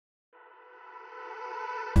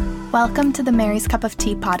Welcome to the Mary's Cup of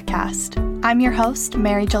Tea podcast. I'm your host,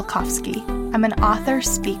 Mary Jelkovsky. I'm an author,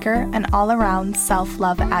 speaker, and all-around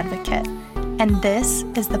self-love advocate. And this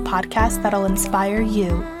is the podcast that'll inspire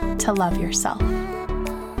you to love yourself.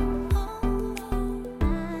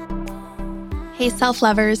 Hey,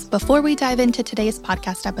 self-lovers. Before we dive into today's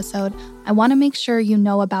podcast episode, I want to make sure you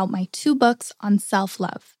know about my 2 books on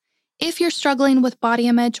self-love. If you're struggling with body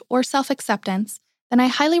image or self-acceptance, then I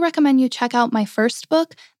highly recommend you check out my first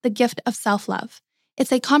book, The Gift of Self-Love.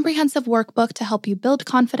 It's a comprehensive workbook to help you build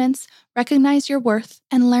confidence, recognize your worth,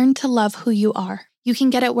 and learn to love who you are. You can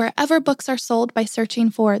get it wherever books are sold by searching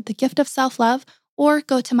for The Gift of Self-Love or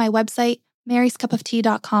go to my website,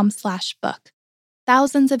 maryscupoftee.com/book.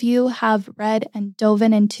 Thousands of you have read and dove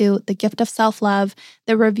into The Gift of Self-Love.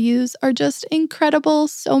 The reviews are just incredible.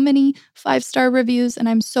 So many 5-star reviews, and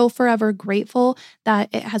I'm so forever grateful that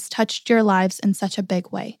it has touched your lives in such a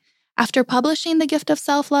big way. After publishing The Gift of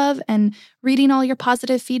Self-Love and reading all your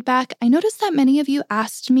positive feedback, I noticed that many of you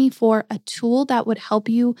asked me for a tool that would help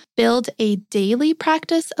you build a daily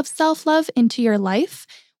practice of self-love into your life,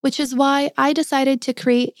 which is why I decided to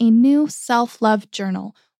create a new self-love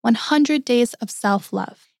journal, 100 Days of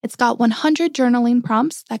Self-Love. It's got 100 journaling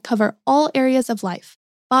prompts that cover all areas of life: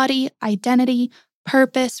 body, identity,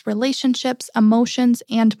 purpose, relationships, emotions,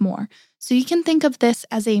 and more. So you can think of this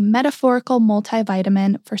as a metaphorical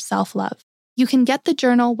multivitamin for self-love. You can get the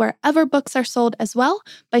journal wherever books are sold as well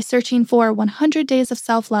by searching for 100 Days of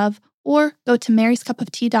Self-Love or go to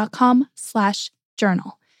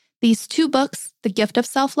maryscupoftee.com/journal. These 2 books, The Gift of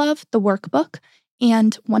Self-Love, the workbook,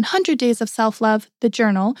 and 100 Days of Self-Love, the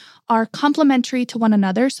journal, are complementary to one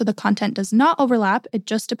another, so the content does not overlap. It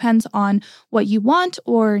just depends on what you want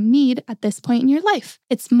or need at this point in your life.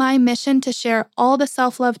 It's my mission to share all the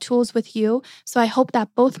self-love tools with you, so I hope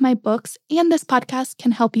that both my books and this podcast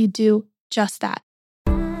can help you do just that.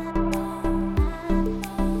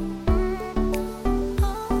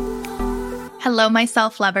 Hello, my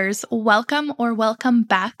self-lovers. Welcome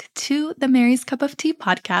back to the Mary's Cup of Tea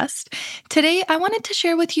podcast. Today, I wanted to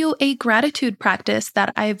share with you a gratitude practice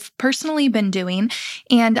that I've personally been doing,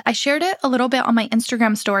 and I shared it a little bit on my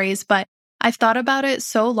Instagram stories, but I've thought about it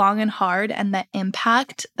so long and hard and the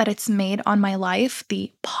impact that it's made on my life,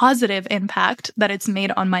 the positive impact that it's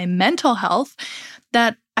made on my mental health,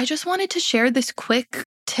 that I just wanted to share this quick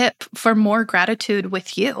tip for more gratitude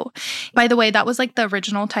with you. By the way, that was like the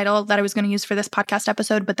original title that I was going to use for this podcast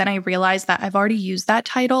episode, but then I realized that I've already used that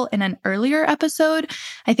title in an earlier episode.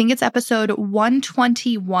 I think it's episode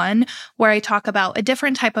 121, where I talk about a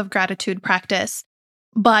different type of gratitude practice.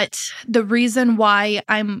 But the reason why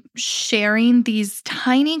I'm sharing these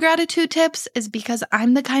tiny gratitude tips is because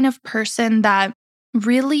I'm the kind of person that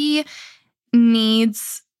really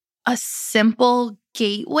needs a simple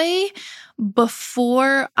gateway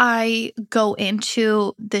before I go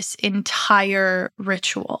into this entire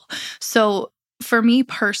ritual. So for me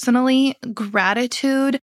personally,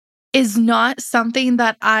 gratitude is not something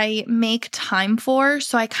that I make time for.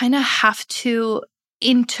 So I kind of have to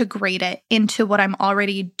integrate it into what I'm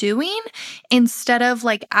already doing instead of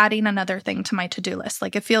like adding another thing to my to-do list.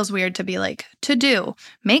 Like it feels weird to be like, to do,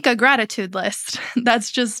 make a gratitude list. That's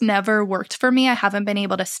just never worked for me. I haven't been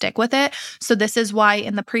able to stick with it. So this is why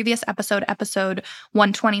in the previous episode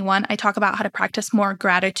 121, I talk about how to practice more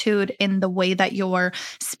gratitude in the way that you're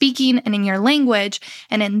speaking and in your language.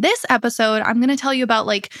 And in this episode, I'm going to tell you about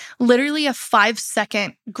like literally a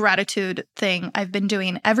 5-second gratitude thing I've been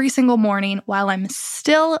doing every single morning while I'm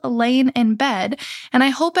still laying in bed, and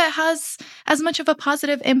I hope it has as much of a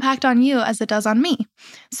positive impact on you as it does on me.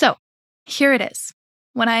 So here it is.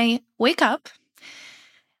 When I wake up,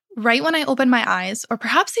 right when I open my eyes, or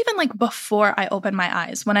perhaps even like before I open my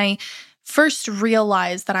eyes, when I first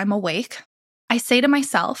realize that I'm awake, I say to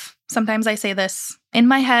myself, sometimes I say this in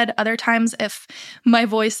my head, other times if my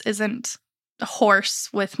voice isn't hoarse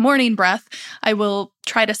with morning breath, I will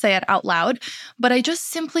try to say it out loud, but I just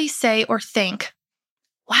simply say or think,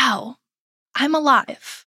 wow, I'm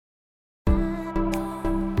alive.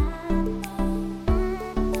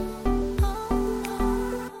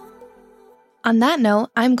 On that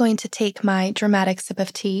note, I'm going to take my dramatic sip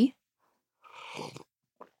of tea.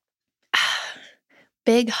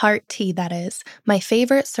 Big Heart Tea, that is. My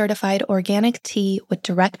favorite certified organic tea with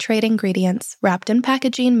direct trade ingredients, wrapped in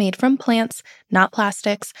packaging made from plants, not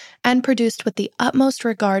plastics, and produced with the utmost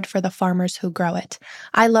regard for the farmers who grow it.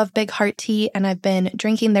 I love Big Heart Tea, and I've been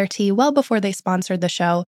drinking their tea well before they sponsored the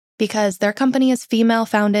show because their company is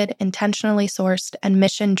female-founded, intentionally sourced, and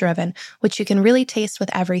mission-driven, which you can really taste with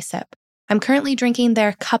every sip. I'm currently drinking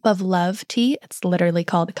their Cup of Love tea. It's literally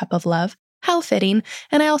called Cup of Love. How fitting.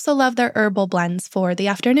 And I also love their herbal blends for the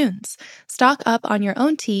afternoons. Stock up on your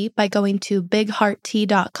own tea by going to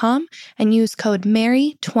bighearttea.com and use code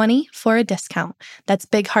MARY20 for a discount. That's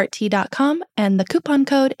bighearttea.com and the coupon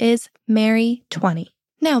code is MARY20.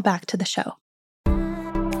 Now back to the show.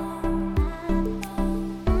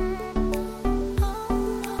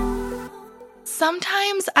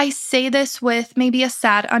 Sometimes I say this with maybe a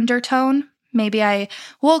sad undertone. Maybe I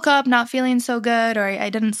woke up not feeling so good, or I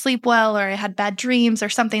didn't sleep well, or I had bad dreams or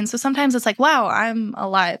something. So sometimes it's like, wow, I'm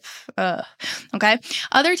alive. Okay.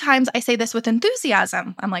 Other times I say this with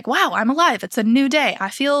enthusiasm. I'm like, wow, I'm alive. It's a new day. I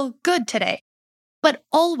feel good today. But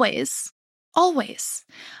always,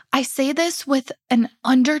 I say this with an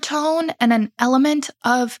undertone and an element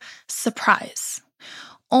of surprise.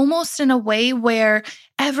 Almost in a way where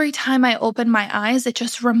every time I open my eyes, it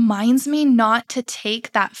just reminds me not to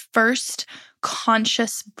take that first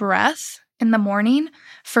conscious breath in the morning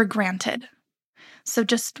for granted. So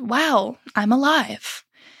just, wow, I'm alive.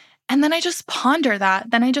 And then I just ponder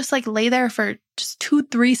that. Then I just lay there for just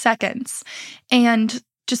 2-3 seconds and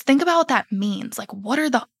just think about what that means. What are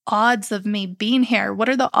the odds of me being here? What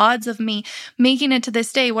are the odds of me making it to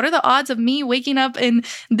this day? What are the odds of me waking up in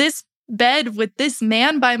this bed with this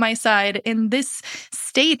man by my side in this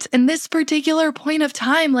state, in this particular point of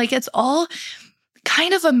time? It's all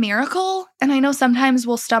kind of a miracle. And I know sometimes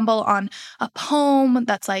we'll stumble on a poem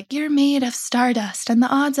that's you're made of stardust and the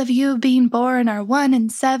odds of you being born are 1 in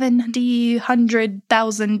 70,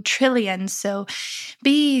 100,000 trillion. So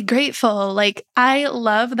be grateful. I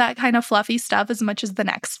love that kind of fluffy stuff as much as the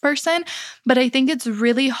next person, but I think it's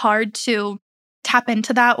really hard to tap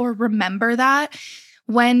into that or remember that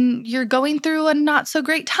when you're going through a not so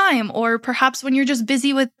great time, or perhaps when you're just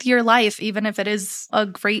busy with your life, even if it is a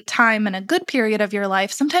great time and a good period of your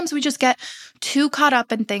life. Sometimes we just get too caught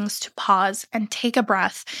up in things to pause and take a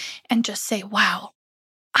breath and just say, wow,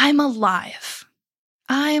 I'm alive.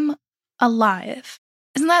 I'm alive.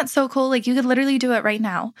 Isn't that so cool? You could literally do it right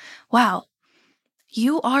now. Wow,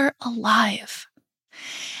 you are alive.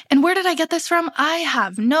 And where did I get this from? I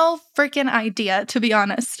have no freaking idea, to be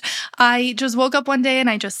honest. I just woke up one day and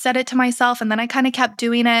I just said it to myself, and then I kind of kept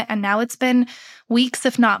doing it. And now it's been weeks,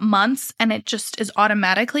 if not months, and it just is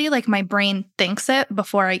automatically my brain thinks it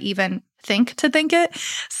before I even think to think it.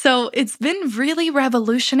 So it's been really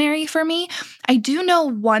revolutionary for me. I do know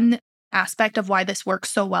one aspect of why this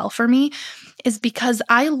works so well for me is because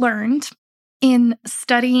I learned in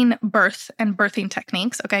studying birth and birthing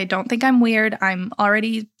techniques. Okay, don't think I'm weird. I'm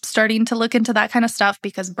already starting to look into that kind of stuff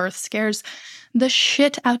because birth scares the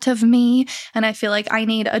shit out of me. And I feel like I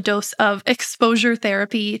need a dose of exposure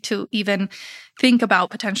therapy to even think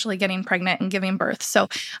about potentially getting pregnant and giving birth. So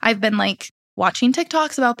I've been watching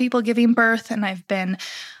TikToks about people giving birth, and I've been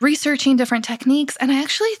researching different techniques. And I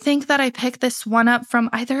actually think that I picked this one up from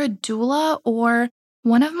either a doula or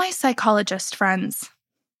one of my psychologist friends.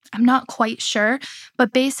 I'm not quite sure,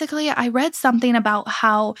 but basically I read something about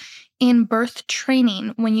how in birth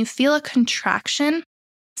training, when you feel a contraction,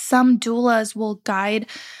 some doulas will guide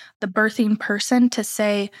the birthing person to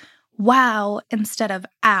say, wow, instead of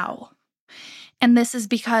ow. And this is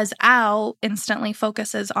because ow instantly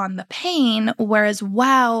focuses on the pain, whereas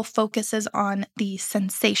wow focuses on the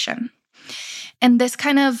sensation. And this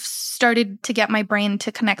kind of started to get my brain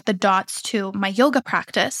to connect the dots to my yoga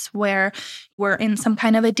practice, where we're in some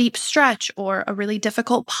kind of a deep stretch or a really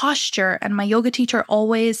difficult posture. And my yoga teacher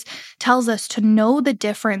always tells us to know the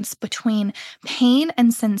difference between pain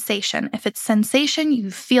and sensation. If it's sensation, you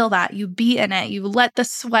feel that, you be in it, you let the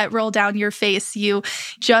sweat roll down your face, you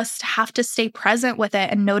just have to stay present with it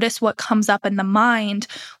and notice what comes up in the mind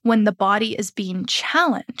when the body is being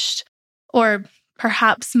challenged. Or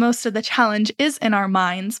perhaps most of the challenge is in our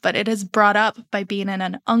minds, but it is brought up by being in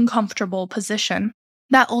an uncomfortable position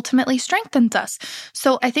that ultimately strengthens us.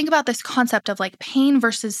 So I think about this concept of pain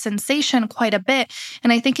versus sensation quite a bit.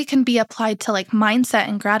 And I think it can be applied to mindset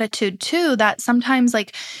and gratitude too, that sometimes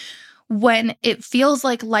when it feels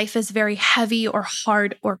like life is very heavy or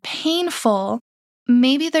hard or painful,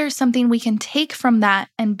 maybe there's something we can take from that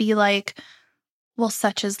and be well,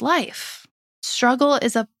 such is life. Struggle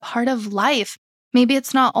is a part of life. Maybe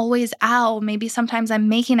it's not always ow. Maybe sometimes I'm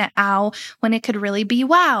making it ow when it could really be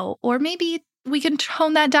wow. Or maybe we can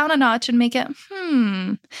tone that down a notch and make it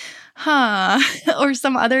or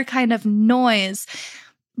some other kind of noise.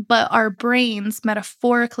 But our brains,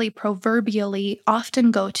 metaphorically, proverbially,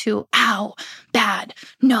 often go to ow, bad,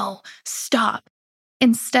 no, stop,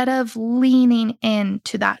 instead of leaning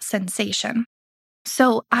into that sensation.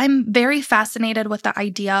 So I'm very fascinated with the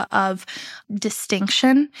idea of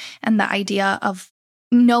distinction and the idea of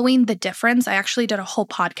knowing the difference. I actually did a whole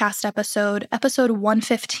podcast episode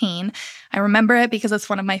 115. I remember it because it's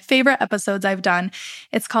one of my favorite episodes I've done.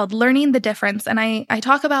 It's called Learning the Difference. And I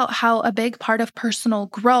talk about how a big part of personal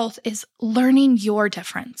growth is learning your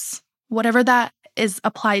difference. Whatever that is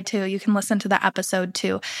applied to, you can listen to the episode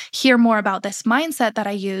to hear more about this mindset that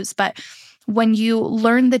I use. But when you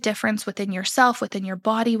learn the difference within yourself, within your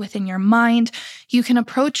body, within your mind, you can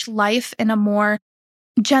approach life in a more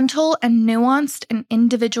gentle and nuanced and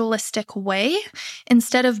individualistic way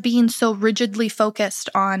instead of being so rigidly focused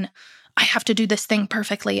on, I have to do this thing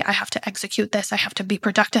perfectly. I have to execute this. I have to be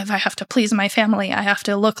productive. I have to please my family. I have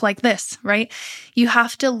to look like this, right? You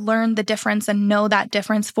have to learn the difference and know that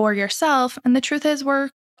difference for yourself. And the truth is, we're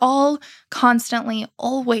all constantly,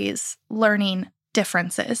 always learning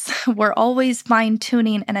differences. We're always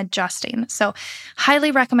fine-tuning and adjusting. So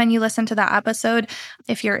highly recommend you listen to that episode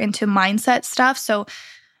if you're into mindset stuff. So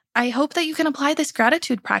I hope that you can apply this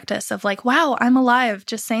gratitude practice of like, wow, I'm alive.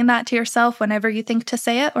 Just saying that to yourself whenever you think to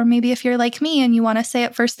say it. Or maybe if you're like me and you want to say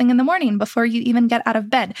it first thing in the morning before you even get out of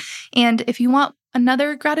bed. And if you want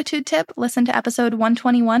another gratitude tip, listen to episode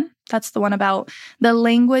 121. That's the one about the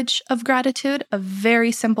language of gratitude, a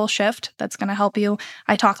very simple shift that's going to help you.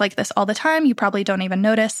 I talk like this all the time. You probably don't even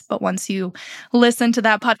notice, but once you listen to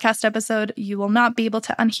that podcast episode, you will not be able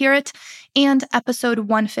to unhear it. And episode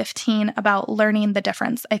 115 about learning the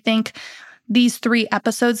difference. I think these 3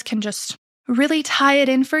 episodes can just really tie it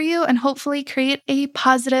in for you and hopefully create a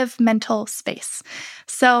positive mental space.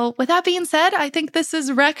 So with that being said, I think this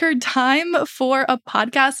is record time for a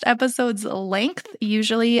podcast episode's length.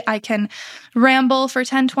 Usually I can ramble for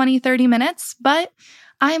 10, 20, 30 minutes, but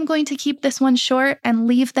I am going to keep this one short and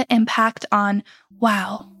leave the impact on,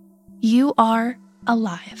 wow, you are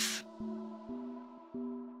alive.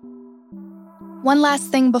 One last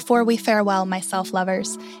thing before we farewell, my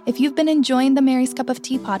self-lovers. If you've been enjoying the Mary's Cup of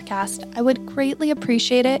Tea podcast, I would greatly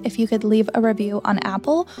appreciate it if you could leave a review on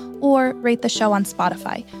Apple or rate the show on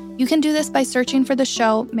Spotify. You can do this by searching for the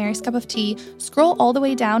show, Mary's Cup of Tea. Scroll all the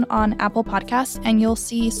way down on Apple Podcasts and you'll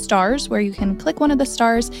see stars where you can click one of the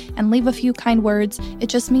stars and leave a few kind words. It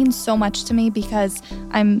just means so much to me because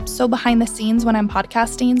I'm so behind the scenes when I'm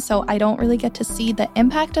podcasting, so I don't really get to see the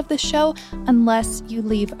impact of the show unless you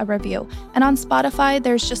leave a review. And on Spotify,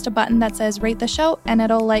 there's just a button that says rate the show and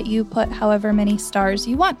it'll let you put however many stars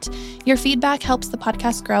you want. Your feedback helps the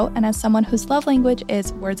podcast grow, and as someone whose love language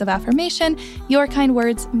is words of affirmation, your kind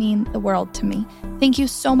words mean the world to me. Thank you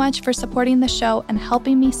so much for supporting the show and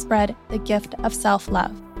helping me spread the gift of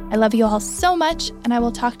self-love. I love you all so much, and I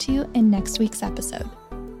will talk to you in next week's episode.